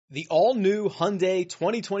The all-new Hyundai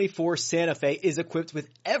 2024 Santa Fe is equipped with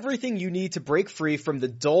everything you need to break free from the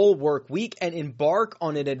dull work week and embark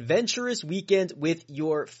on an adventurous weekend with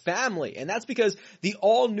your family. And that's because the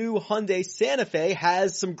all-new Hyundai Santa Fe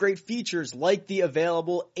has some great features like the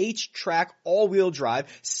available H-Track all-wheel drive,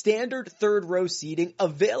 standard third-row seating,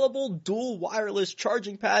 available dual wireless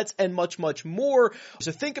charging pads, and much, much more.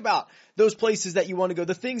 So think about those places that you want to go,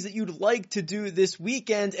 the things that you'd like to do this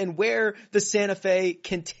weekend, and where the Santa Fe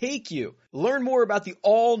can take you. Learn more about the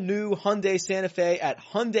all-new Hyundai Santa Fe at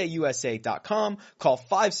HyundaiUSA.com. Call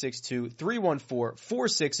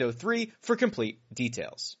 562-314-4603 for complete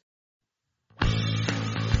details.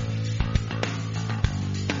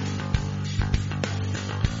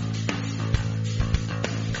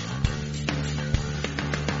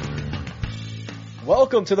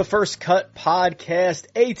 Welcome to the First Cut Podcast,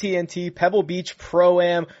 AT&T Pebble Beach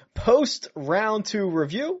Pro-Am post round 2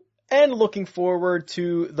 review, and looking forward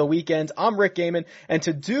to the weekend. I'm Rick Gaiman, and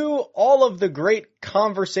to do all of the great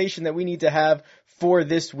conversation that we need to have for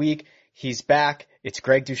this week, he's back. It's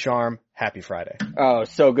Greg Ducharme. Happy Friday. Oh,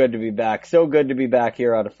 so good to be back. So good to be back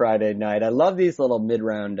here on a Friday night. I love these little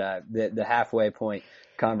mid-round, the halfway point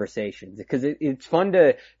conversations, because it's fun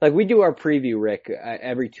to, like, we do our preview, Rick,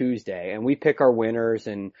 every Tuesday, and we pick our winners,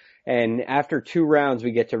 and after 2 rounds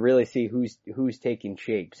we get to really see who's taking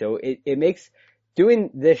shape. So it makes doing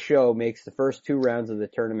this show makes the first 2 rounds of the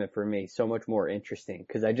tournament for me so much more interesting,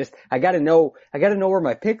 because I gotta know where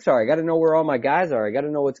my picks are. I gotta know where all my guys are. I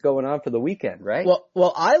gotta know what's going on for the weekend, right?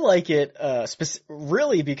 Well, I like it,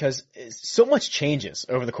 really because so much changes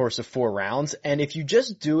over the course of 4 rounds. And if you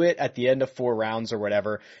just do it at the end of 4 rounds or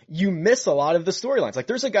whatever, you miss a lot of the storylines. Like,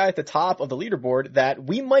 there's a guy at the top of the leaderboard that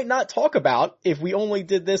we might not talk about if we only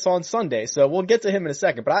did this on Sunday. So we'll get to him in a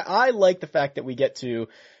second. But I like the fact that we get to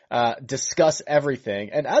discuss everything.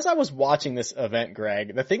 And as I was watching this event,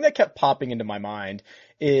 Greg, the thing that kept popping into my mind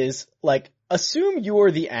is, like, assume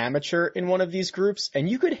you're the amateur in one of these groups and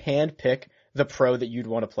you could handpick the pro that you'd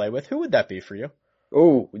want to play with. Who would that be for you?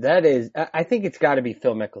 Oh, I think it's got to be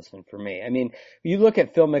Phil Mickelson for me. I mean, you look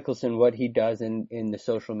at Phil Mickelson, what he does in the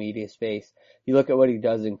social media space. You look at what he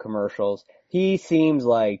does in commercials. He seems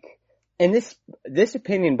like, and this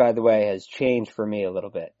opinion, by the way, has changed for me a little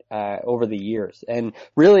bit over the years. And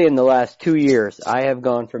really in the last 2 years, I have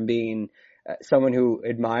gone from being someone who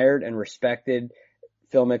admired and respected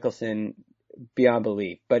Phil Mickelson beyond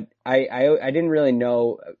belief. But I didn't really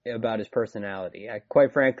know about his personality.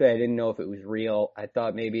 Quite frankly, I didn't know if it was real. I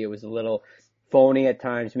thought maybe it was a little phony at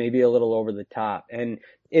times, maybe a little over the top. And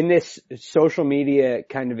in this social media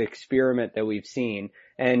kind of experiment that we've seen,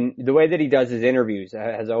 and the way that he does his interviews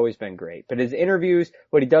has always been great. But his interviews,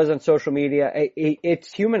 what he does on social media,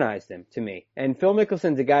 it's humanized him to me. And Phil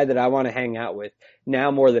Mickelson's a guy that I want to hang out with now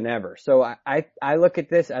more than ever. So I look at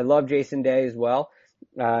this. I love Jason Day as well.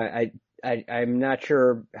 I'm not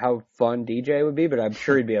sure how fun DJ would be, but I'm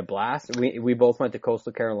sure he'd be a blast. We both went to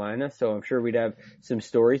Coastal Carolina, so I'm sure we'd have some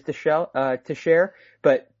stories to share.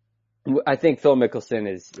 But I think Phil Mickelson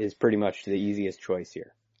is pretty much the easiest choice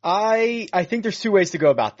here. I think there's 2 ways to go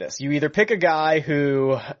about this. You either pick a guy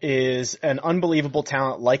who is an unbelievable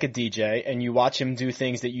talent like a DJ, and you watch him do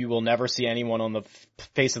things that you will never see anyone on the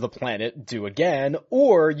face of the planet do again,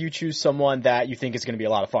 or you choose someone that you think is going to be a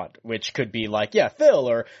lot of fun, which could be like, yeah, Phil,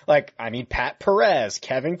 or Pat Perez,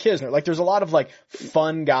 Kevin Kisner. Like, there's a lot of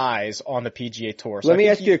fun guys on the PGA Tour. So Let me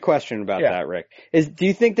ask you a question about that, Rick. Do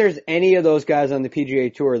you think there's any of those guys on the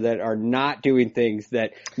PGA Tour that are not doing things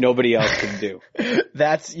that nobody else can do?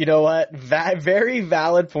 That's, you know what? Very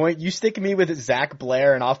valid point. You stick me with Zach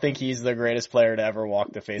Blair and I'll think he's the greatest player to ever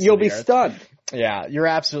walk the face of the earth. You'll be stunned. Yeah, you're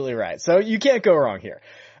absolutely right. So you can't go wrong here.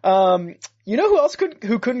 You know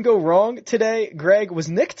who couldn't go wrong today, Greg, was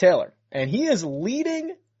Nick Taylor. And he is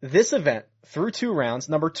leading this event through 2 rounds,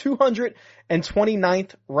 number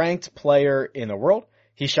 229th ranked player in the world.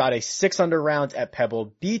 He shot a 6 under round at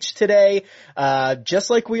Pebble Beach today, just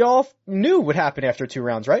like we all knew would happen after 2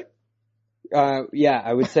 rounds, right? Yeah,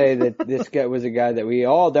 I would say that this guy was a guy that we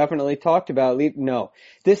all definitely talked about. No,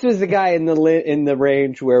 this was the guy in the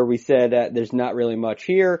range where we said there's not really much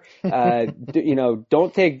here.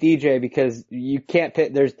 Don't take DJ because you can't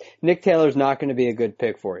pick. Nick Taylor's not going to be a good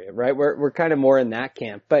pick for you, right? We're kind of more in that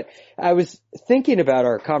camp. But I was thinking about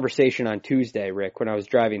our conversation on Tuesday, Rick, when I was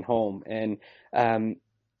driving home, and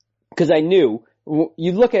because I knew.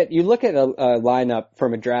 You look at a lineup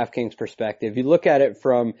from a DraftKings perspective. You look at it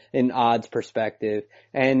from an odds perspective,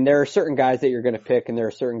 and there are certain guys that you're going to pick, and there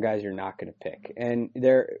are certain guys you're not going to pick.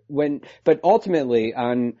 But ultimately,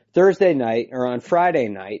 on Thursday night or on Friday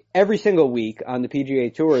night, every single week on the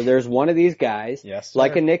PGA Tour, there's one of these guys, yes,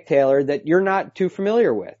 like a Nick Taylor, that you're not too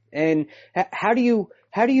familiar with. And how do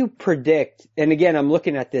you predict, and again, I'm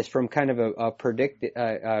looking at this from kind of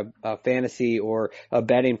a fantasy or a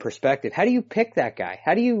betting perspective. How do you pick that guy?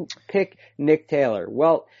 How do you pick Nick Taylor?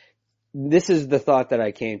 Well, this is the thought that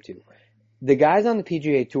I came to. The guys on the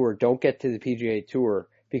PGA Tour don't get to the PGA Tour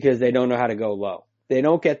because they don't know how to go low. They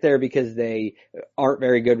don't get there because they aren't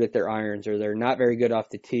very good with their irons, or they're not very good off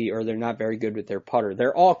the tee, or they're not very good with their putter.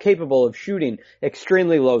 They're all capable of shooting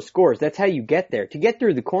extremely low scores. That's how you get there. To get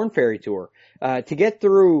through the Korn Ferry Tour, to get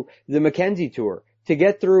through the Mackenzie Tour, to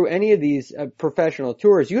get through any of these professional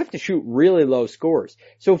tours, you have to shoot really low scores.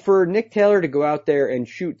 So for Nick Taylor to go out there and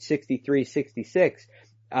shoot 63, 66,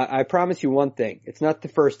 I promise you one thing. It's not the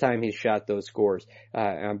first time he's shot those scores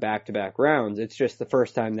on back-to-back rounds. It's just the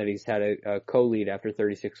first time that he's had a co-lead after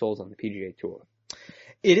 36 holes on the PGA Tour.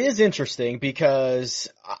 It is interesting because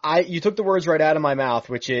you took the words right out of my mouth,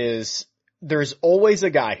 which is there's always a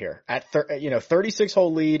guy here at 36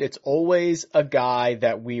 hole lead. It's always a guy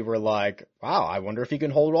that we were like, wow, I wonder if he can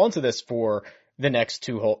hold on to this for the next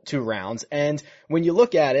two rounds. And when you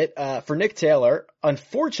look at it, for Nick Taylor,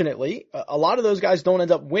 unfortunately, a lot of those guys don't end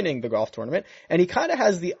up winning the golf tournament, and he kind of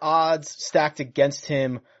has the odds stacked against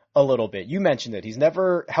him a little bit. You mentioned it. He's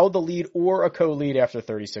never held the lead or a co-lead after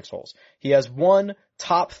 36 holes. He has one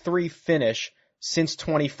top 3 finish since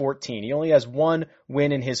 2014. He only has one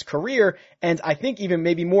win in his career. And I think even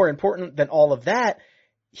maybe more important than all of that,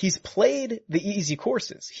 he's played the easy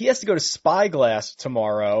courses. He has to go to Spyglass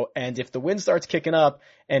tomorrow, and if the wind starts kicking up,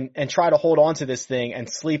 and try to hold on to this thing and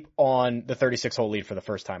sleep on the 36-hole lead for the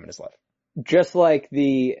first time in his life. Just like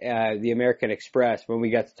the American Express, when we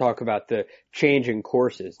got to talk about the change in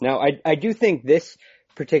courses. Now, I do think this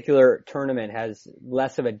particular tournament has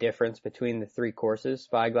less of a difference between the 3 courses.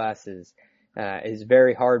 Spyglass is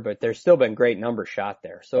very hard, but there's still been great numbers shot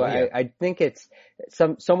there. So yeah. I think it's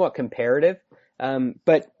somewhat comparative.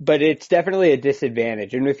 But it's definitely a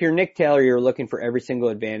disadvantage. And if you're Nick Taylor, you're looking for every single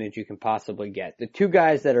advantage you can possibly get. The 2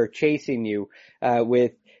 guys that are chasing you,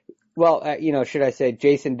 should I say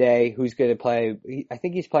Jason Day, who's going to play, I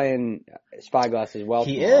think he's playing Spyglass as well.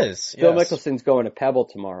 He tomorrow. is. Phil yes. Mickelson's going to Pebble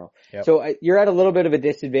tomorrow. Yep. So you're at a little bit of a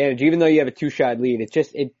disadvantage, even though you have a 2-shot lead.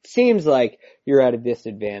 It seems like you're at a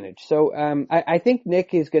disadvantage. So, I think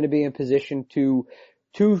Nick is going to be in position to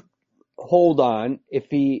hold on if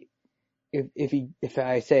he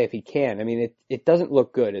can. I mean, it doesn't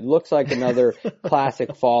look good. It looks like another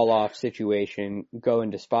classic fall off situation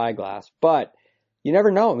going to Spyglass, but you never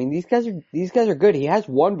know. I mean, these guys are good. He has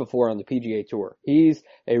won before on the PGA Tour. He's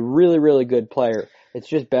a really, really good player. It's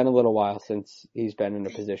just been a little while since he's been in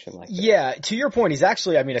a position like that. Yeah, to your point, he's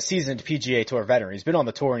actually, a seasoned PGA Tour veteran. He's been on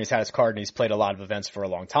the tour and he's had his card and he's played a lot of events for a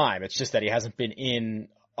long time. It's just that he hasn't been in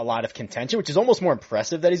a lot of contention, which is almost more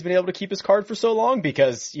impressive that he's been able to keep his card for so long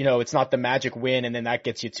because, it's not the magic win and then that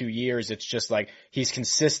gets you 2 years. It's just like he's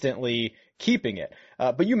consistently keeping it.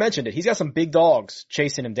 But you mentioned it. He's got some big dogs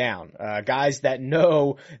chasing him down, guys that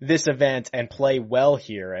know this event and play well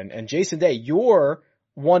here. And Jason Day, your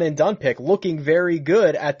one and done pick, looking very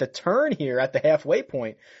good at the turn here at the halfway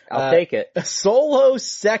point. I'll take it. A solo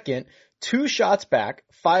second, 2 shots back,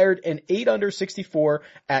 fired an 8 under 64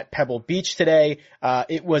 at Pebble Beach today.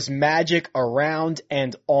 It was magic around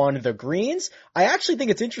and on the greens. I actually think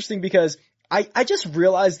it's interesting because I just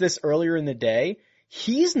realized this earlier in the day.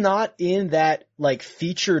 He's not in that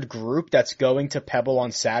featured group that's going to Pebble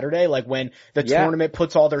on Saturday. Like when the tournament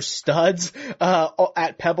puts all their studs,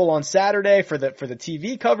 at Pebble on Saturday for the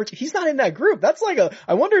TV coverage. He's not in that group. That's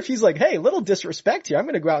I wonder if he's like, hey, little disrespect here. I'm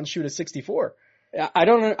going to go out and shoot a 64. I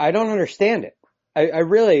don't understand it.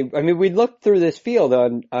 We looked through this field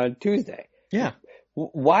on Tuesday. Yeah.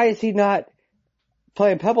 Why is he not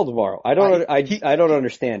playing Pebble tomorrow? I don't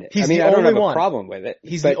understand it. I don't have a problem with it.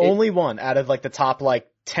 He's the only one out of the top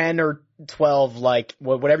 10 or 12,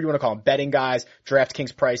 whatever you want to call them, betting guys,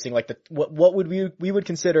 DraftKings pricing, what would we would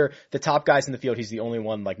consider the top guys in the field. He's the only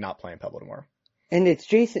one not playing Pebble tomorrow. And it's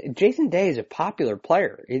Jason Day is a popular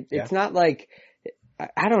player. It's not like,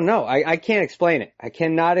 I don't know. I can't explain it. I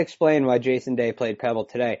cannot explain why Jason Day played Pebble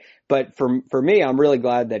today. But for me, I'm really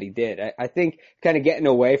glad that he did. I think kind of getting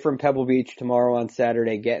away from Pebble Beach tomorrow on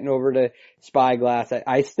Saturday, getting over to Spyglass,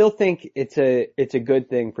 I still think it's a good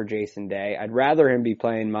thing for Jason Day. I'd rather him be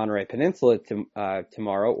playing Monterey Peninsula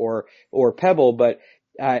tomorrow or Pebble, but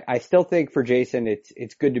I still think for Jason,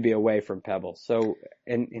 it's good to be away from Pebble. So,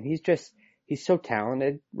 and he's so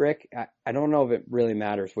talented, Rick. I don't know if it really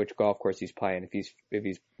matters which golf course he's playing if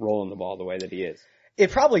he's rolling the ball the way that he is.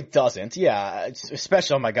 It probably doesn't. Yeah.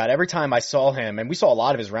 Especially, oh my God, every time I saw him, and we saw a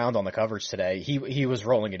lot of his round on the coverage today, he was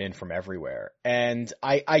rolling it in from everywhere. And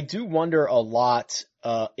I do wonder a lot,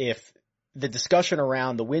 if the discussion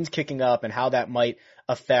around the winds kicking up and how that might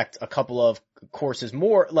affect a couple of courses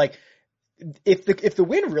more, like, if the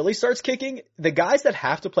wind really starts kicking, the guys that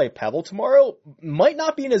have to play Pebble tomorrow might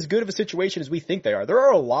not be in as good of a situation as we think they are. There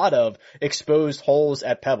are a lot of exposed holes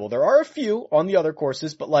at Pebble. There are a few on the other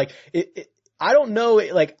courses, but like I don't know.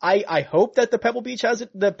 Like I hope that the Pebble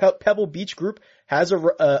Beach group has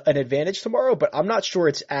an advantage tomorrow, but I'm not sure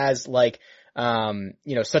it's as like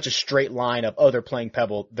such a straight line of, oh, they're playing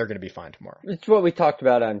Pebble, they're going to be fine tomorrow. It's what we talked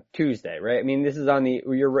about on Tuesday, right? I mean, this is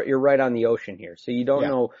you're right on the ocean here. So you don't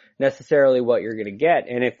know necessarily what you're going to get.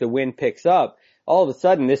 And if the wind picks up, all of a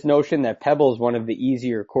sudden this notion that Pebble is one of the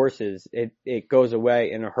easier courses, it goes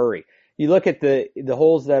away in a hurry. You look at the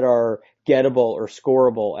holes that are gettable or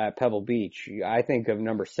scoreable at Pebble Beach. I think of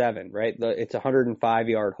number 7, right? It's a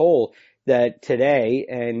 105-yard hole that today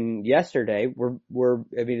and yesterday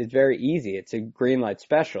it's very easy. It's a green light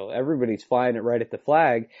special. Everybody's flying it right at the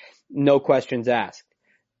flag. No questions asked.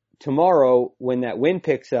 Tomorrow, when that wind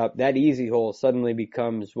picks up, that easy hole suddenly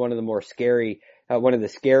becomes one of the more scary, one of the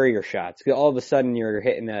scarier shots. All of a sudden you're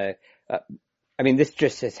hitting this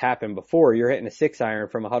just has happened before. You're hitting a 6-iron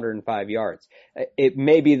from 105 yards. It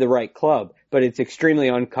may be the right club, but it's extremely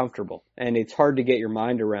uncomfortable, and it's hard to get your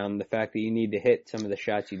mind around the fact that you need to hit some of the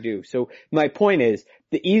shots you do. So my point is,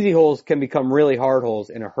 the easy holes can become really hard holes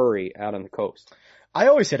in a hurry out on the coast. I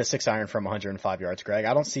always hit a 6-iron from 105 yards, Greg.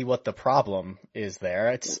 I don't see what the problem is there.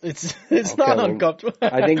 It's okay, not uncomfortable.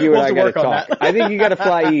 I think you and I got to talk. I think you got to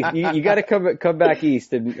fly east. You got to come back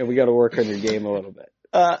east, and we got to work on your game a little bit.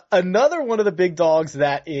 Another one of the big dogs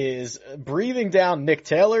that is breathing down Nick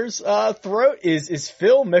Taylor's throat is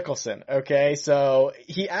Phil Mickelson. Okay, so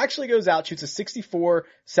he actually goes out, shoots a 64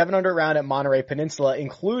 700 round at Monterey Peninsula,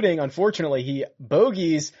 including, unfortunately, he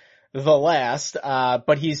bogeys the last,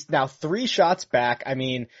 but he's now 3 shots back. I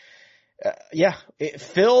mean,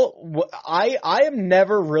 Phil, I am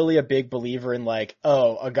never really a big believer in like,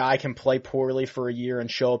 oh, a guy can play poorly for a year and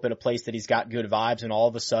show up in a place that he's got good vibes and all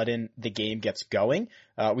of a sudden the game gets going.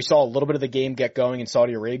 We saw a little bit of the game get going in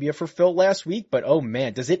Saudi Arabia for Phil last week, but oh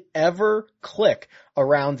man, does it ever click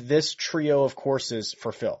around this trio of courses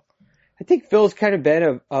for Phil? I think Phil's kind of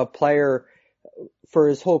been a player for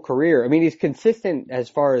his whole career. I mean, he's consistent as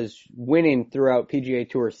far as winning throughout PGA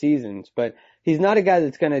Tour seasons, but he's not a guy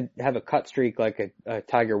that's going to have a cut streak like a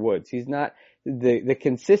Tiger Woods. He's not, the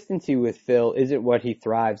consistency with Phil isn't what he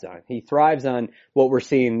thrives on. He thrives on what we're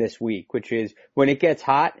seeing this week, which is when it gets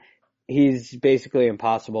hot, he's basically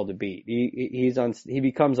impossible to beat. He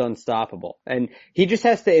becomes unstoppable, and he just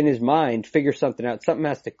has to, in his mind, figure something out. Something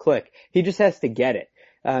has to click. He just has to get it.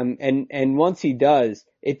 And once he does,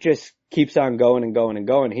 it just keeps on going and going and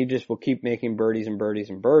going. He just will keep making birdies and birdies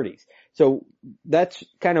and birdies. So that's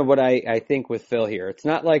kind of what I think with Phil here. It's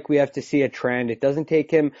not like we have to see a trend. It doesn't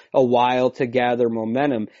take him a while to gather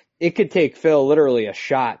momentum. It could take Phil literally a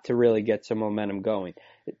shot to really get some momentum going.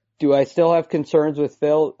 Do I still have concerns with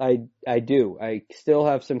Phil? I do. I still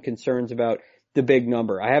have some concerns about the big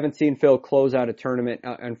number. I haven't seen Phil close out a tournament.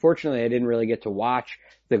 Unfortunately, I didn't really get to watch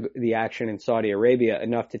the action in Saudi Arabia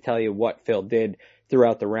enough to tell you what Phil did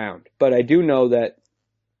throughout the round. But I do know that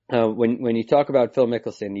when you talk about Phil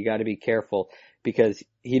Mickelson, you got to be careful because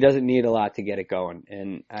he doesn't need a lot to get it going.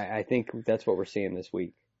 And I think that's what we're seeing this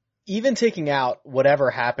week. Even taking out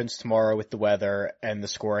whatever happens tomorrow with the weather and the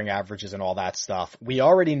scoring averages and all that stuff, we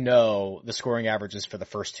already know the scoring averages for the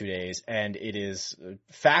first 2 days, and it is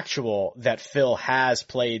factual that Phil has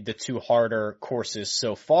played the 2 harder courses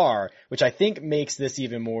so far, which I think makes this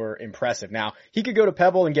even more impressive. Now, he could go to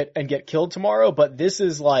Pebble and get killed tomorrow, but this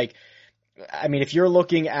is like, I mean, if you're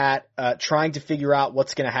looking at trying to figure out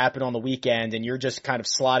what's going to happen on the weekend and you're just kind of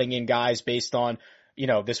slotting in guys based on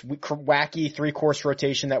this wacky 3-course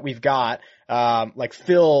rotation that we've got, like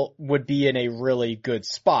Phil would be in a really good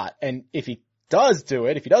spot. And if he does do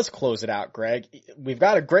it, if he does close it out, Greg, we've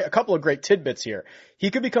got a couple of great tidbits here. He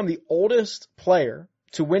could become the oldest player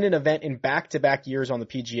to win an event in back-to-back years on the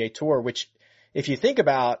PGA Tour, which, if you think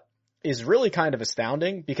about, is really kind of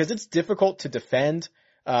astounding because it's difficult to defend,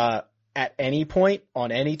 at any point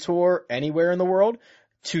on any tour, anywhere in the world.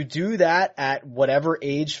 To do that at whatever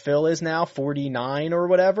age Phil is now, 49 or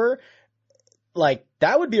whatever, like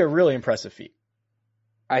that would be a really impressive feat.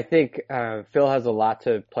 I think Phil has a lot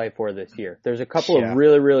to play for this year. There's a couple of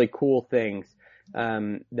really, really cool things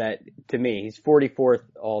that, to me, he's 44th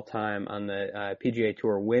all time on the PGA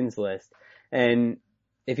Tour wins list. And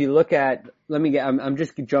if you look at, I'm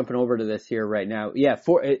just jumping over to this here right now. Yeah,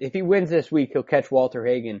 if he wins this week, he'll catch Walter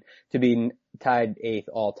Hagen to be tied 8th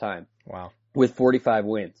all time. Wow. With 45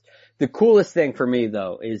 wins. The coolest thing for me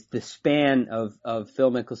though is the span of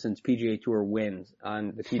Phil Mickelson's PGA Tour wins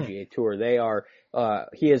on the PGA Tour.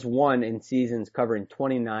 He has won in seasons covering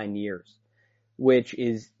 29 years, which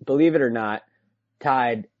is, believe it or not,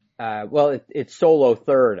 tied, it's solo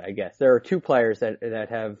third, I guess. There are 2 players that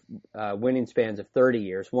have, winning spans of 30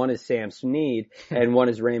 years. One is Sam Snead and one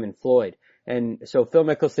is Raymond Floyd. And so Phil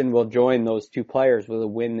Mickelson will join those 2 players with a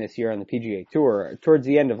win this year on the PGA Tour. Towards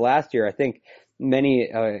the end of last year, I think many,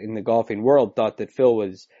 in the golfing world thought that Phil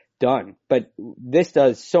was done. But this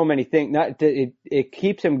does so many things. It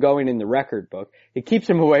keeps him going in the record book. It keeps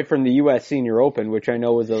him away from the U.S. Senior Open, which I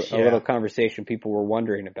know was a little conversation people were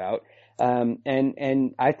wondering about.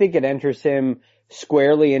 And I think it enters him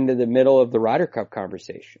squarely into the middle of the Ryder Cup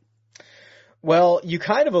conversation. Well, you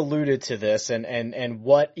kind of alluded to this and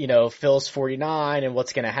what, Phil's 49 and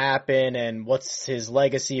what's going to happen and what's his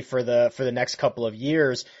legacy for the next couple of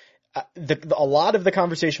years. A lot of the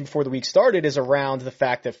conversation before the week started is around the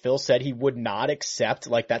fact that Phil said he would not accept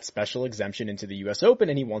like that special exemption into the US Open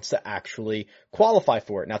and he wants to actually qualify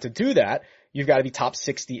for it. Now to do that, you've got to be top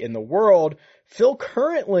 60 in the world. Phil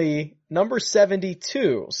currently number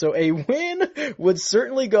 72. So a win would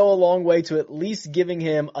certainly go a long way to at least giving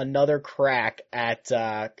him another crack at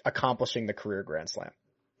accomplishing the career Grand Slam.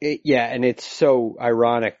 And it's so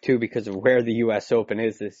ironic too because of where the US Open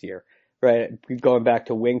is this year. Right, going back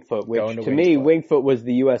to Wingfoot, which to me, Wingfoot was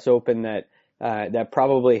the U.S. Open that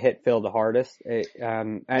probably hit Phil the hardest. That's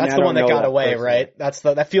the one that got away, right?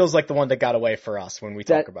 That feels like the one that got away for us when we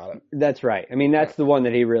talk about it. That's right. I mean, that's the one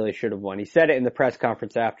that he really should have won. He said it in the press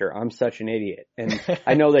conference after, "I'm such an idiot," and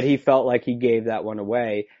I know that he felt like he gave that one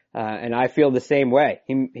away, and I feel the same way.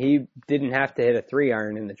 He didn't have to hit a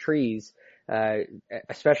 3-iron in the trees,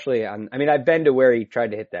 especially on. I mean, I've been to where he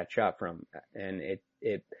tried to hit that shot from, and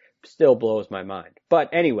it still blows my mind.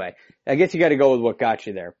 But anyway, I guess you got to go with what got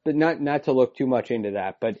you there, but not to look too much into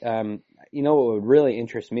that. But, what would really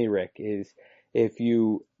interest me, Rick, is if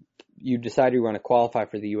you decide you want to qualify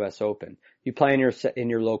for the U.S. Open, you play in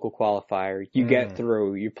your local qualifier, you get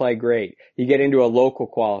through, you play great, you get into a local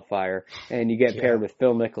qualifier, and you get paired with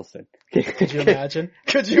Phil Mickelson. Could you imagine?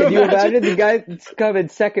 Could you imagine the guy that's come in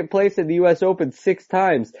second place in the U.S. Open 6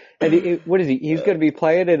 times, and what is he? He's going to be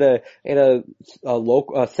playing in a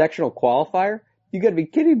local sectional qualifier. You gotta be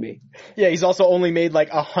kidding me. Yeah, he's also only made like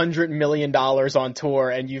 $100 million on tour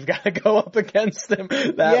and you've got to go up against him.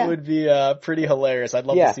 That would be, pretty hilarious. I'd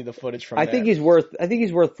love to see the footage from I think he's worth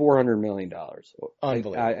 $400 million.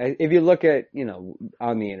 Unbelievable. If you look at,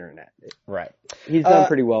 on the internet. Right. He's done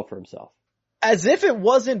pretty well for himself. As if it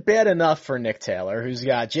wasn't bad enough for Nick Taylor, who's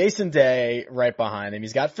got Jason Day right behind him.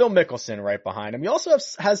 He's got Phil Mickelson right behind him. He also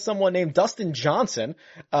has someone named Dustin Johnson,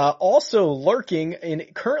 also lurking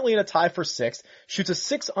currently in a tie for 6th, shoots a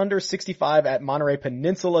 6 under 65 at Monterey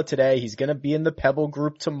Peninsula today. He's going to be in the Pebble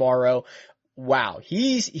group tomorrow. Wow.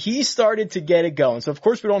 He started to get it going. So of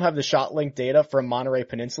course we don't have the shot link data from Monterey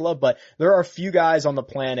Peninsula, but there are a few guys on the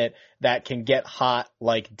planet that can get hot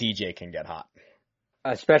like DJ can get hot.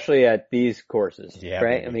 Especially at these courses,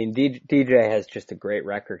 right? Baby. I mean, DJ has just a great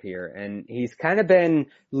record here, and he's kind of been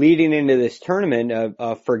leading into this tournament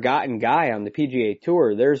a forgotten guy on the PGA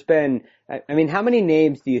Tour. There's been, I mean, how many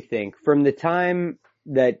names do you think from the time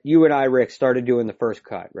that you and I, Rick, started doing the first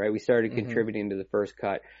cut, right? We started contributing to the first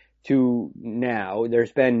cut to now,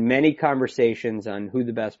 there's been many conversations on who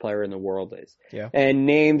the best player in the world is. Yeah. And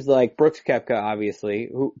names like Brooks Koepka, obviously,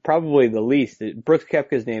 who probably the least. Brooks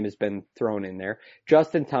Koepka's name has been thrown in there.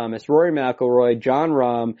 Justin Thomas, Rory McIlroy, John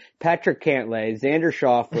Rahm, Patrick Cantlay, Xander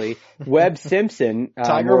Schauffele, Webb Simpson,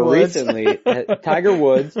 Tiger Woods. recently, Tiger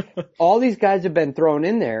Woods. All these guys have been thrown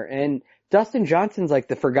in there, and Dustin Johnson's like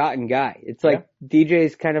the forgotten guy. It's like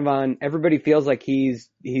DJ's kind of on, everybody feels like he's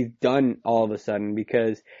done all of a sudden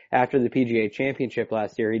because after the PGA Championship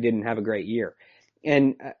last year, he didn't have a great year.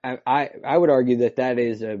 And I would argue that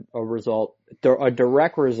is a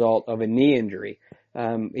direct result of a knee injury.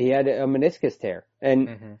 He had a meniscus tear.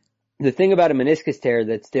 And the thing about a meniscus tear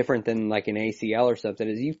that's different than like an ACL or something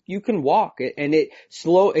is you can walk and it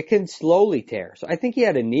can slowly tear. So I think he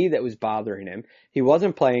had a knee that was bothering him. He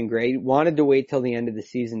wasn't playing great, wanted to wait till the end of the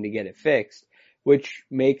season to get it fixed, which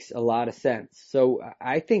makes a lot of sense. So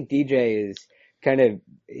I think DJ is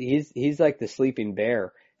he's like the sleeping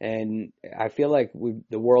bear. And I feel like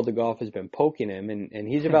the world of golf has been poking him and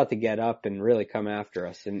he's about to get up and really come after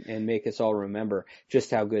us and make us all remember just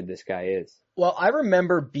how good this guy is. Well, I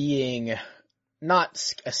remember being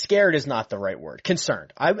scared is not the right word.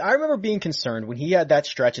 Concerned. I remember being concerned when he had that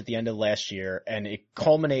stretch at the end of last year and it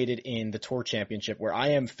culminated in the Tour Championship where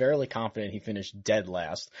I am fairly confident he finished dead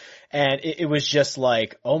last. And it was just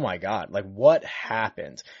like, oh my God, like what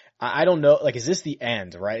happened? I don't know, like, is this the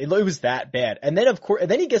end, right? It was that bad. And then of course,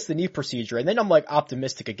 and then he gets the knee procedure and then I'm like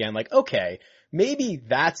optimistic again, like, okay, maybe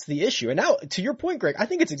that's the issue. And now, to your point, Greg, I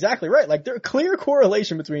think it's exactly right. Like, there's a clear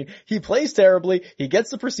correlation between he plays terribly, he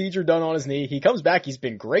gets the procedure done on his knee, he comes back, he's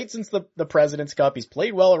been great since the President's Cup, he's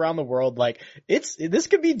played well around the world. Like, this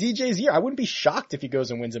could be DJ's year. I wouldn't be shocked if he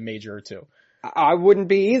goes and wins a major or two. I wouldn't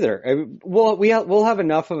be either. We'll have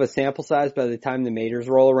enough of a sample size by the time the majors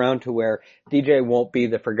roll around to where DJ won't be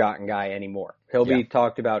the forgotten guy anymore. He'll be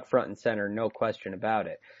talked about front and center, no question about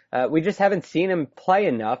it. We just haven't seen him play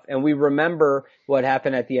enough, and we remember what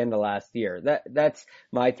happened at the end of last year. That's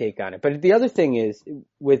my take on it. But the other thing is,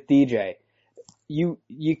 with DJ, you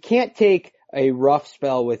can't take a rough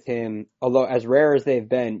spell with him, although as rare as they've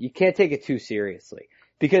been, you can't take it too seriously.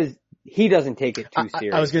 Because he doesn't take it too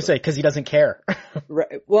seriously. I was going to say, because he doesn't care.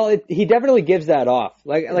 Right. Well, he definitely gives that off.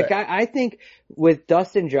 Right. I think with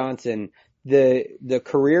Dustin Johnson, the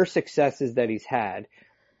career successes that he's had,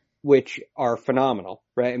 which are phenomenal,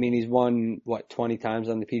 right? I mean, he's won, 20 times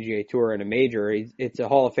on the PGA Tour and a major. It's a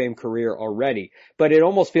Hall of Fame career already. But it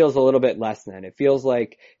almost feels a little bit less than. It feels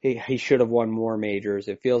like he should have won more majors.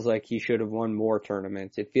 It feels like he should have won more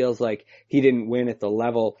tournaments. It feels like he didn't win at the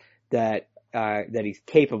level that he's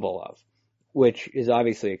capable of, which is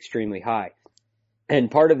obviously extremely high.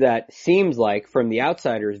 And part of that seems like, from the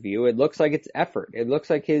outsider's view, it looks like it's effort. It looks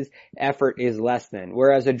like his effort is less than.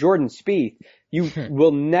 Whereas a Jordan Spieth, you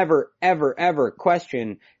will never, ever, ever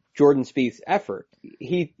question Jordan Spieth's effort.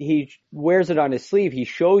 He wears it on his sleeve. He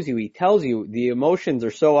shows you, he tells you the emotions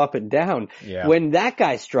are so up and down. Yeah. When that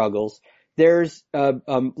guy struggles, there's a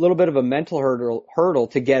little bit of a mental hurdle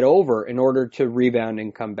to get over in order to rebound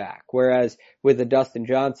and come back. Whereas with a Dustin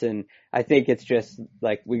Johnson, I think it's just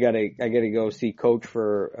like I gotta go see coach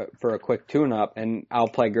for a quick tune-up and I'll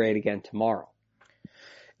play great again tomorrow.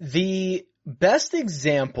 The best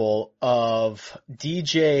example of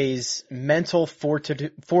DJ's mental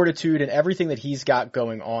fortitude and everything that he's got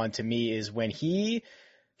going on to me is when he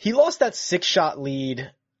lost that 6-shot lead.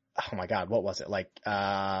 Oh my God, what was it? Like,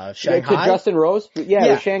 Shanghai? To Justin Rose?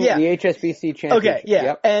 Yeah, the HSBC championship. Okay, yeah.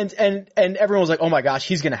 Yep. And everyone was like, oh my gosh,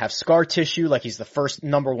 he's gonna have scar tissue, like he's the first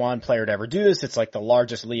number one player to ever do this. It's like the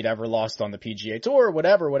largest lead ever lost on the PGA Tour,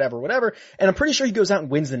 whatever. And I'm pretty sure he goes out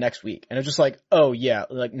and wins the next week. And it's just like, oh yeah,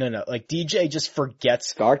 like no, like DJ just forgets.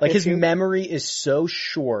 Scar tissue? His memory is so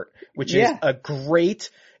short, which is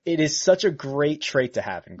it is such a great trait to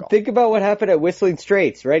have in golf. Think about what happened at Whistling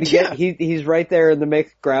Straits, right? He's right there in the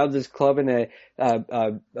mix, grounds his club in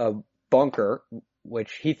a bunker,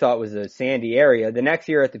 which he thought was a sandy area. The next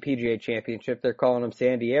year at the PGA Championship, they're calling them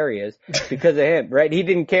sandy areas because of him, right? He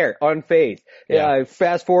didn't care, unfazed.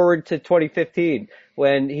 Fast forward to 2015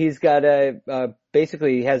 when he's got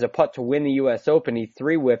basically he has a putt to win the U.S. Open. He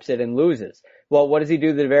 3-whips it and loses. Well, what does he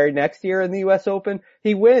do the very next year in the U.S. Open?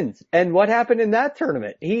 He wins. And what happened in that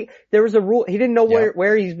tournament? There was a rule. He didn't know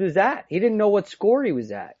where he was at. He didn't know what score he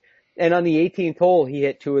was at. And on the 18th hole, he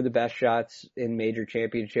hit 2 of the best shots in major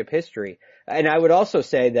championship history. And I would also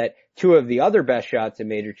say that 2 of the other best shots in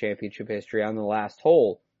major championship history on the last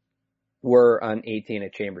hole were on 18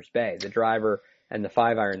 at Chambers Bay. The driver and the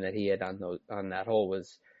 5-iron that he had on that hole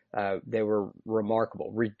was, they were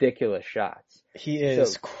remarkable, ridiculous shots. He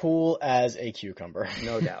is cool as a cucumber.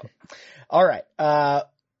 No doubt. All right.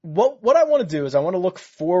 What I want to do is I want to look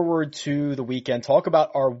forward to the weekend, talk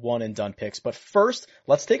about our one and done picks. But first,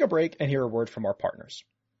 let's take a break and hear a word from our partners.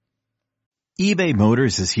 eBay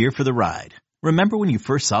Motors is here for the ride. Remember when you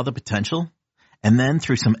first saw the potential? And then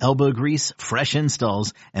through some elbow grease, fresh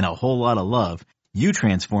installs, and a whole lot of love, you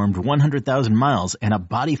transformed 100,000 miles and a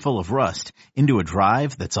body full of rust into a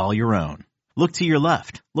drive that's all your own. Look to your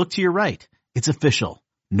left. Look to your right. It's official.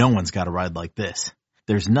 No one's got a ride like this.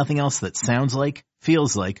 There's nothing else that sounds like,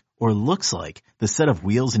 feels like, or looks like the set of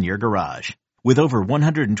wheels in your garage. With over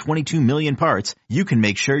 122 million parts, you can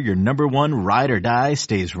make sure your number one ride or die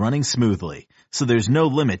stays running smoothly, so there's no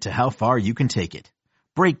limit to how far you can take it.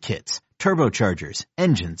 Brake kits, turbochargers,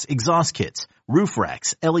 engines, exhaust kits, roof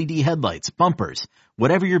racks, LED headlights, bumpers,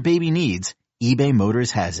 whatever your baby needs, eBay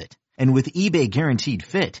Motors has it. And with eBay Guaranteed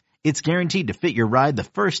Fit, it's guaranteed to fit your ride the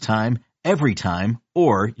first time, every time,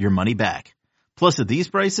 or your money back. Plus at these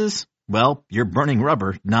prices, well, you're burning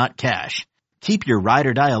rubber, not cash. Keep your ride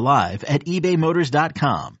or die alive at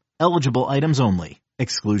ebaymotors.com. Eligible items only.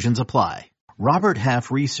 Exclusions apply. Robert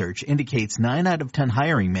Half research indicates 9 out of 10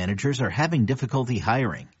 hiring managers are having difficulty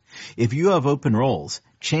hiring. If you have open roles,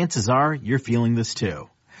 chances are you're feeling this too.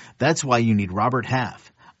 That's why you need Robert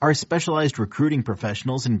Half. Our specialized recruiting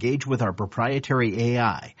professionals engage with our proprietary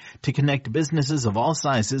AI to connect businesses of all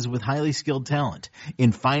sizes with highly skilled talent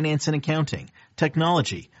in finance and accounting,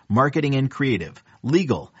 technology, marketing and creative,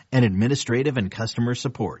 legal, and administrative and customer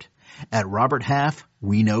support. At Robert Half,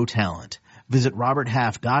 we know talent. Visit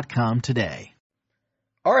roberthalf.com today.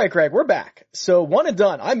 All right, Greg, we're back. So one and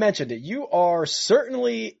done. I mentioned it. You are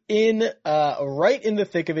certainly right in the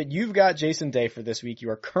thick of it. You've got Jason Day for this week. You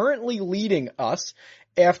are currently leading us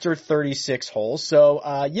after 36 holes.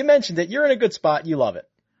 So, you mentioned it. You're in a good spot. You love it.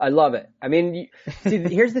 I love it. I mean, see,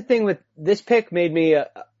 here's the thing with this pick made me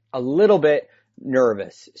a little bit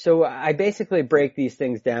nervous. So I basically break these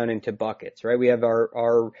things down into buckets, right? We have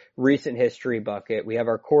our recent history bucket. We have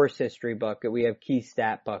our course history bucket. We have key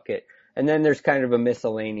stat bucket. And then there's kind of a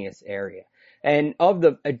miscellaneous area. And of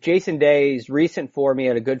the Jason Day's recent form, he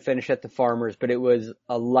had a good finish at the Farmers, but it was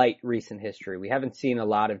a light recent history. We haven't seen a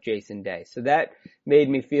lot of Jason Day. So that made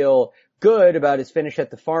me feel good about his finish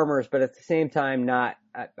at the Farmers, but at the same time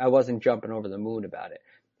I wasn't jumping over the moon about it.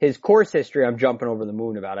 His course history, I'm jumping over the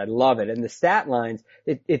moon about. I love it. And the stat lines,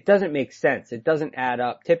 it doesn't make sense. It doesn't add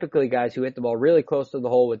up. Typically guys who hit the ball really close to the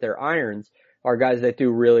hole with their irons are guys that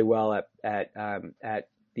do really well at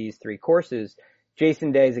these three courses.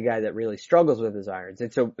 Jason Day is a guy that really struggles with his irons.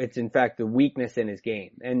 It's in fact the weakness in his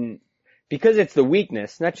game. And because it's the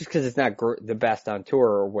weakness, not just because it's not the best on tour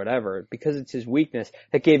or whatever, because it's his weakness,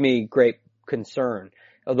 that gave me great concern.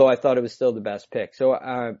 Although I thought it was still the best pick.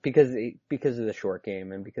 So, because of the short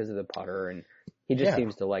game and because of the putter, and he just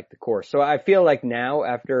seems to like the course. So I feel like now,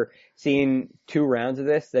 after seeing 2 rounds of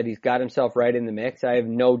this, that he's got himself right in the mix. I have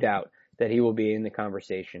no doubt that he will be in the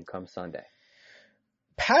conversation come Sunday.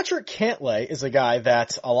 Patrick Cantlay is a guy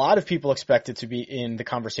that a lot of people expected to be in the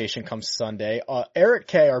conversation come Sunday. Eric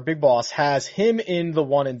K., our big boss, has him in the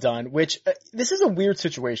one and done, which this is a weird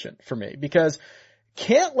situation for me because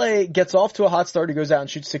Cantlay gets off to a hot start. He goes out and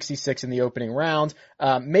shoots 66 in the opening round,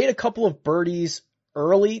 made a couple of birdies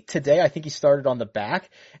early today. I think he started on the back,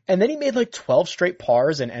 and then he made like 12 straight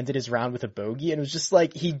pars and ended his round with a bogey. And it was just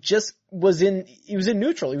like, he was in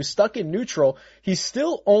neutral. He was stuck in neutral. He's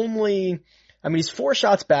still he's 4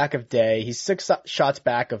 shots back of Day. He's 6 shots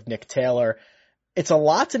back of Nick Taylor. It's a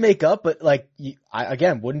lot to make up, but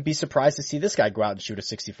I wouldn't be surprised to see this guy go out and shoot a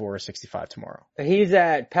 64 or 65 tomorrow. He's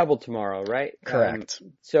at Pebble tomorrow, right? Correct.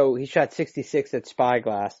 So he shot 66 at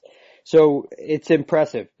Spyglass. So it's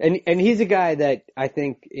impressive. And he's a guy that I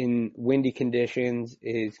think in windy conditions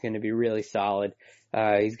is going to be really solid.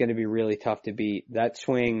 He's going to be really tough to beat. That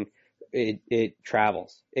swing, it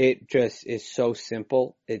travels. It just is so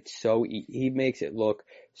simple. It's so, he makes it look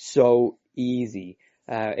so easy.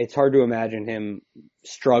 It's hard to imagine him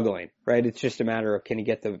struggling, right? It's just a matter of can he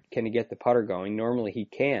get the putter going? Normally he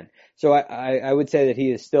can. So I would say that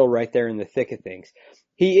he is still right there in the thick of things.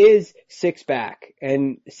 He is 6 back,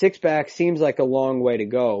 and 6 back seems like a long way to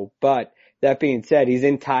go, but that being said, he's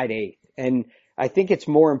in tied 8th. And I think it's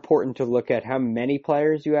more important to look at how many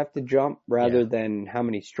players you have to jump rather than how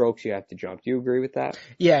many strokes you have to jump. Do you agree with that?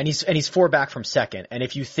 Yeah, and he's 4 back from second. And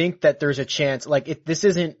if you think that there's a chance, this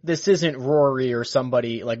isn't Rory or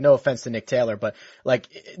somebody, no offense to Nick Taylor, but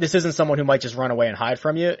this isn't someone who might just run away and hide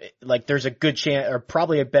from you. There's a good chance, or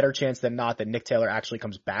probably a better chance than not, that Nick Taylor actually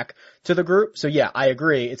comes back to the group. So yeah, I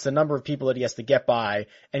agree. It's the number of people that he has to get by,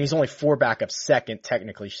 and he's only 4 back of second,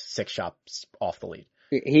 technically 6 shots off the lead.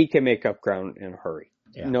 He can make up ground in a hurry.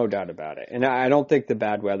 Yeah. No doubt about it. And I don't think the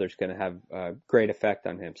bad weather's going to have a great effect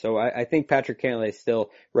on him. So I think Patrick Cantlay is still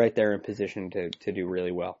right there in position to do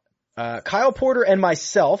really well. Kyle Porter and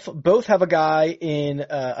myself both have a guy in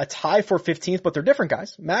a tie for 15th, but they're different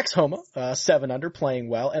guys. Max Homa, 7 under, playing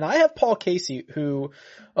well. And I have Paul Casey, who,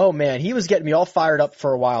 oh man, he was getting me all fired up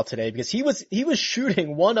for a while today because he was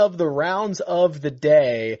shooting one of the rounds of the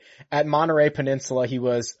day at Monterey Peninsula. He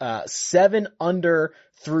was 7 under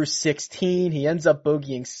through 16. He ends up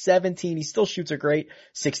bogeying 17. He still shoots a great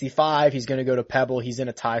 65. He's going to go to Pebble. He's in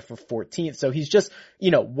a tie for 14th. So he's just,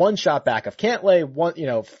 1 shot back of Cantlay.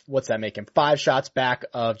 What's that make him? 5 shots back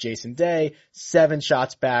of Jason Day, 7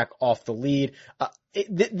 shots back off the lead.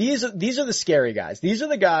 These are the scary guys. These are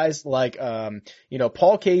the guys like,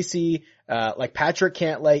 Paul Casey, like Patrick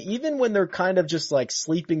Cantlay. Even when they're kind of just like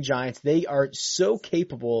sleeping giants, they are so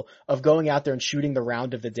capable of going out there and shooting the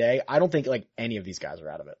round of the day. I don't think any of these guys are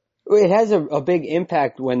out of it. It has a big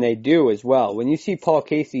impact when they do as well. When you see Paul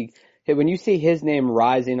Casey, when you see his name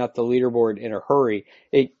rising up the leaderboard in a hurry,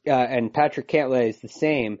 and Patrick Cantlay is the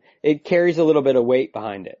same, it carries a little bit of weight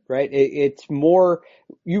behind it, right? It's more,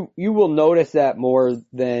 you will notice that more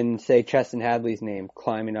than, say, Cheston Hadley's name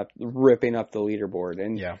ripping up the leaderboard.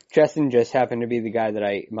 And Cheston just happened to be the guy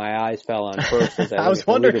that my eyes fell on first as I was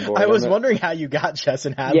wondering how you got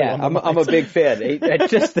Cheston Hadley. Yeah, I'm a big fan.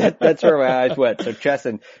 That's where my eyes went. So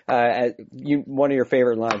Cheston, one of your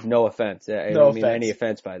favorite lines, no offense. I don't mean any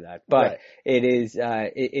offense by that, but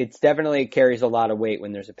it's definitely carries a lot of weight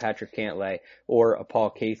when there's a Patrick Cantlay or a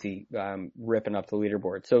Paul Casey ripping up the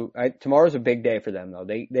leaderboard. So tomorrow's a big day for them, though.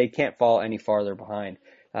 They can't fall any farther behind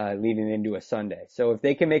leading into a Sunday. So if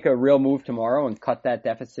they can make a real move tomorrow and cut that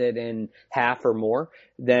deficit in half or more,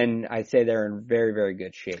 then I'd say they're in very, very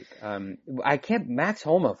good shape. Max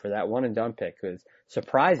Homa for that one and done pick was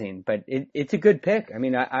surprising, but it's a good pick. I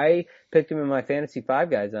mean, I picked him in my Fantasy 5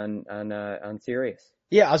 guys on Sirius.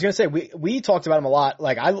 Yeah, I was gonna say we talked about him a lot.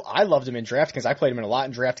 Like I loved him in DraftKings. I played him in a lot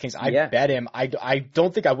in DraftKings. I bet him. I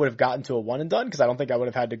don't think I would have gotten to a one and done because I don't think I would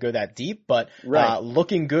have had to go that deep. But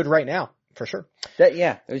looking good right now for sure.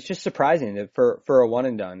 It was just surprising that for a one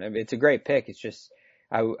and done. I mean, it's a great pick. It's just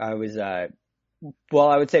I was I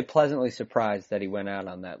would say pleasantly surprised that he went out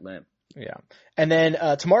on that limb. Yeah. And then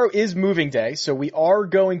tomorrow is moving day, so we are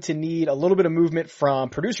going to need a little bit of movement from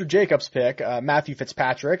producer Jacob's pick, Matthew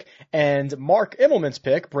Fitzpatrick, and Mark Immelman's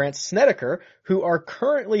pick, Brant Snedeker, who are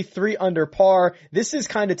currently 3 under par. This is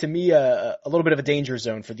kind of, to me, a little bit of a danger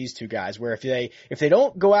zone for these two guys, where if they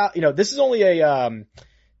don't go out, this is only a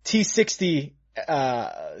T60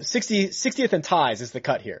 60th and ties is the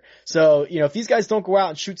cut here. So, if these guys don't go out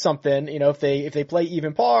and shoot something, if they play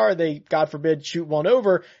even par, they, God forbid, shoot one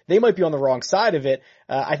over, they might be on the wrong side of it.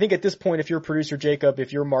 I think at this point, if you're producer Jacob,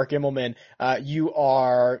 if you're Mark Immelman, you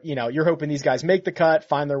are, you're hoping these guys make the cut,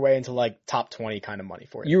 find their way into like top 20 kind of money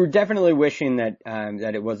for you. You were definitely wishing that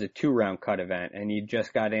it was a 2-round cut event and you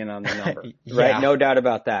just got in on the number, right? No doubt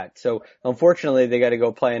about that. So unfortunately, they got to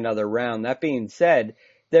go play another round. That being said,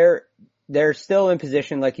 they're still in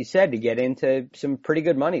position, like you said, to get into some pretty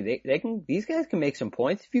good money. These guys can make some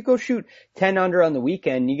points. If you go shoot 10 under on the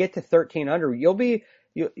weekend, you get to 13 under, you'll be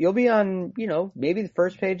on, maybe the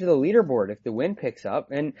first page of the leaderboard if the wind picks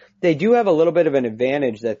up. And they do have a little bit of an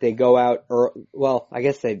advantage that they go out, I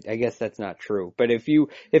guess that's not true. But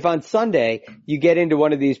if on Sunday you get into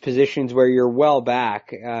one of these positions where you're well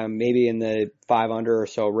back, maybe in the 5 under or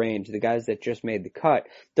so range, the guys that just made the cut,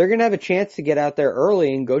 they're going to have a chance to get out there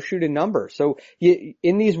early and go shoot a number. So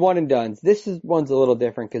in these one and dones, one's a little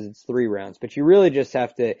different because it's 3 rounds, but you really just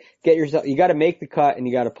have to you got to make the cut and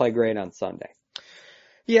you got to play great on Sunday.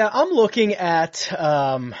 Yeah, I'm looking at,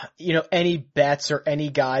 any bets or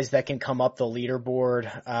any guys that can come up the leaderboard.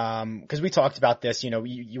 Cause we talked about this,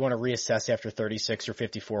 you want to reassess after 36 or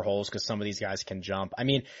 54 holes cause some of these guys can jump. I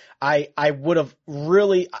mean, I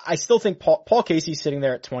still think Paul Casey's sitting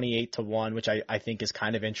there at 28 to 1, which I think is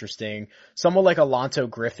kind of interesting. Someone like Alonto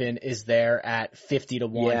Griffin is there at 50 to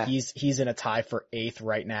 1. Yeah. He's in a tie for 8th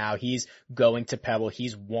right now. He's going to Pebble.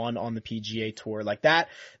 He's won on the PGA Tour. Like that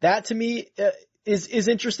to me, is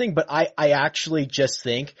interesting, but I actually just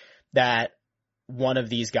think that one of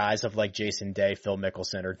these guys of like Jason Day, Phil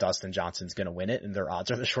Mickelson, or Dustin Johnson's going to win it, and their odds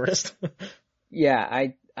are the shortest. Yeah,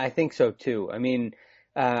 I think so too. I mean,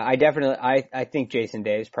 I think Jason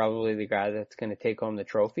Day is probably the guy that's going to take home the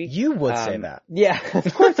trophy. You would say that. Yeah,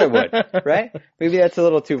 of course I would, right? Maybe that's a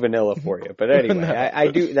little too vanilla for you, but anyway, no. I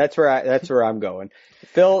do, that's where I'm going.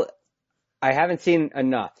 Phil, I haven't seen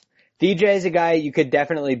enough. DJ is a guy you could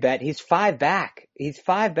definitely bet. He's 5 back.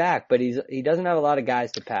 But he doesn't have a lot of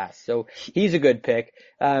guys to pass. So he's a good pick.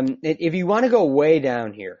 If you want to go way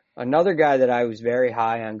down here, another guy that I was very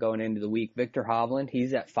high on going into the week, Victor Hovland,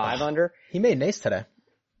 he's at 5 under. He made an ace today.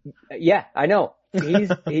 Yeah, I know.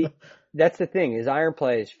 That's the thing. His iron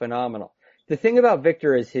play is phenomenal. The thing about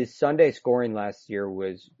Victor is his Sunday scoring last year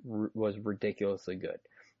was ridiculously good.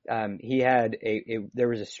 There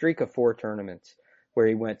was a streak of 4 tournaments where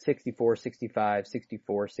he went 64, 65,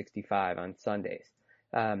 64, 65 on Sundays.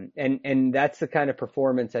 And that's the kind of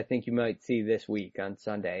performance I think you might see this week on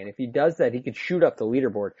Sunday. And if he does that, he could shoot up the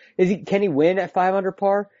leaderboard. Can he win at 5 under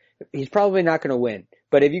par? He's probably not going to win.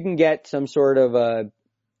 But if you can get some sort of a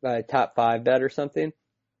top 5 bet or something,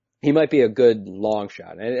 he might be a good long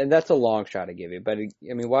shot. And that's a long shot I give you. But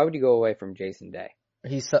I mean, why would you go away from Jason Day?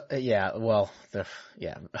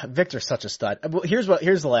 Victor's such a stud. Well, here's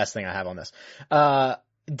the last thing I have on this.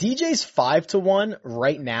 DJ's 5 to 1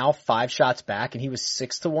 right now, 5 shots back, and he was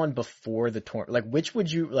 6 to 1 before the tournament. Like, which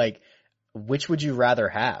would you rather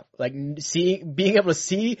have? Like, being able to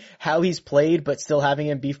see how he's played, but still having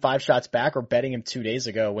him be 5 shots back, or betting him 2 days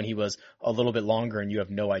ago when he was a little bit longer and you have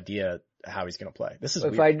no idea how he's going to play. This is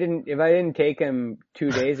if weird. I didn't take him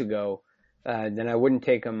 2 days ago, then I wouldn't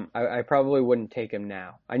take him. I probably wouldn't take him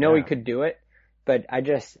now. I know he could do it, but I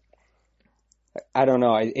don't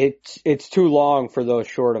know. It's too long for those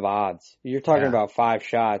short of odds. You're talking about 5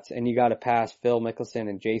 shots, and you got to pass Phil Mickelson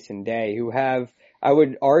and Jason Day, who have, I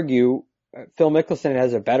would argue, Phil Mickelson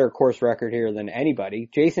has a better course record here than anybody.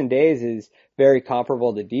 Jason Day's is very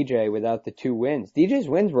comparable to DJ without the 2 wins. DJ's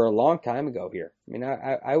wins were a long time ago here. I mean,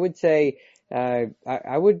 I would say,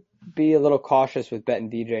 I would be a little cautious with betting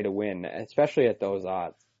DJ to win, especially at those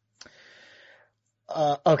odds.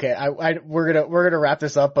 Okay, we're gonna wrap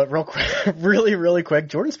this up, but real quick, really quick,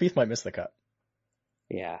 Jordan Spieth might miss the cut.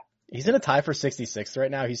 Yeah. He's in a tie for 66th right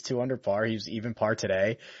now. He's 2 under par. He's even par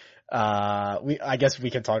today. I guess we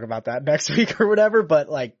can talk about that next week or whatever, but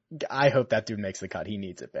like, I hope that dude makes the cut. He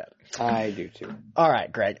needs it bad. I do too. All right,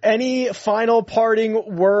 Greg. Any final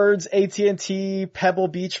parting words? AT&T, Pebble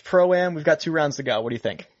Beach Pro-Am. We've got 2 rounds to go. What do you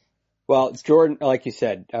think? Well, it's Jordan, like you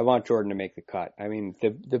said, I want Jordan to make the cut. I mean,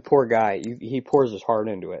 the poor guy, he pours his heart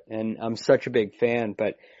into it, and I'm such a big fan,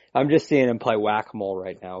 but I'm just seeing him play whack-a-mole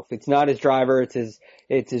right now. If it's not his driver, it's his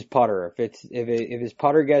putter. If his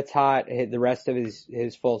putter gets hot, the rest of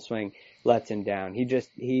his full swing lets him down.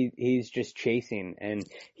 He's just chasing, and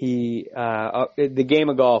the game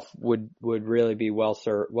of golf would really be well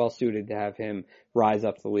suited to have him rise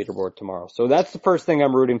up the leaderboard tomorrow. So that's the first thing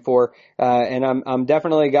I'm rooting for. And I'm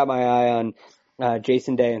definitely got my eye on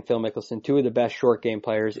Jason Day and Phil Mickelson, 2 of the best short game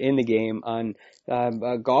players in the game on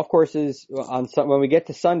golf courses. When we get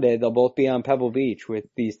to Sunday, they'll both be on Pebble Beach with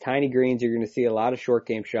these tiny greens. You're going to see a lot of short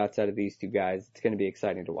game shots out of these 2 guys. It's going to be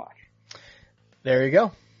exciting to watch. There you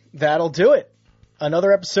go. That'll do it.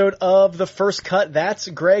 Another episode of The First Cut. That's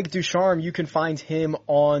Greg Ducharme. You can find him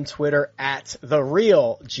on Twitter at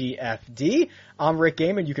TheRealGFD. I'm Rick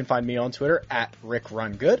Gaiman. You can find me on Twitter at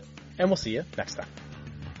RickRunGood. And we'll see you next time.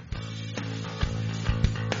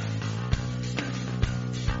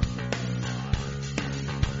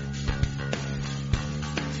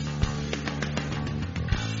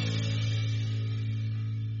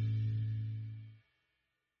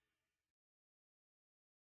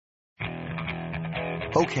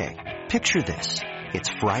 Okay, picture this. It's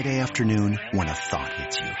Friday afternoon when a thought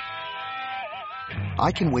hits you.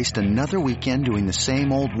 I can waste another weekend doing the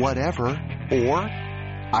same old whatever, or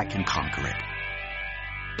I can conquer it.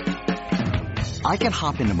 I can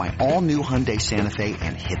hop into my all-new Hyundai Santa Fe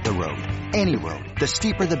and hit the road. Any road. The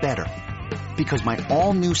steeper the better. Because my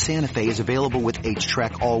all-new Santa Fe is available with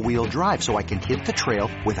H-Track all-wheel drive, so I can hit the trail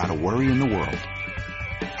without a worry in the world.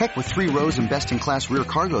 Heck, with 3 rows and best-in-class rear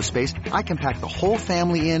cargo space, I can pack the whole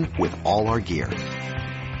family in with all our gear.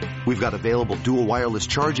 We've got available dual wireless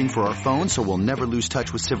charging for our phones, so we'll never lose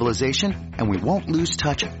touch with civilization, and we won't lose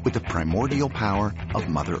touch with the primordial power of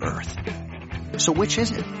Mother Earth. So which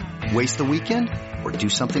is it? Waste the weekend or do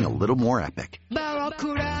something a little more epic?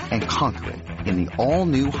 And conquer it in the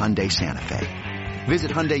all-new Hyundai Santa Fe.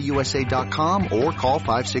 Visit HyundaiUSA.com or call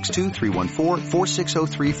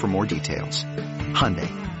 562-314-4603 for more details. Hyundai,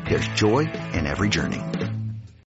 there's joy in every journey.